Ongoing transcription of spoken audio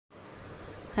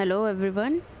Hello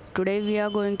everyone. Today we are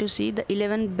going to see the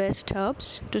 11 best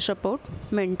herbs to support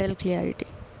mental clarity.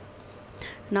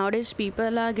 Nowadays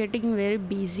people are getting very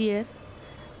busier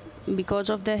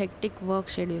because of the hectic work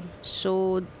schedule.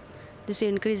 So this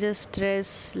increases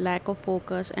stress, lack of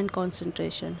focus and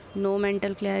concentration, no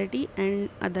mental clarity and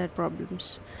other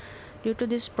problems. Due to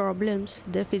these problems,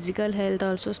 the physical health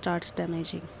also starts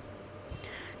damaging.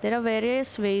 There are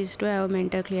various ways to have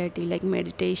mental clarity like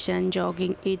meditation,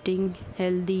 jogging, eating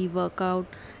healthy, workout,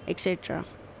 etc.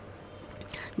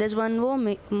 There's one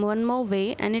more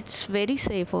way, and it's very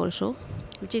safe also,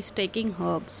 which is taking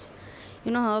herbs.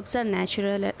 Herbs are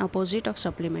natural and opposite of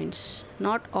supplements.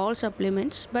 Not all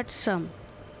supplements, but some.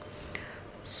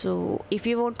 So, if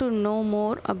you want to know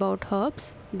more about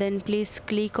herbs, then please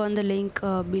click on the link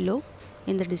below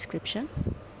in the description.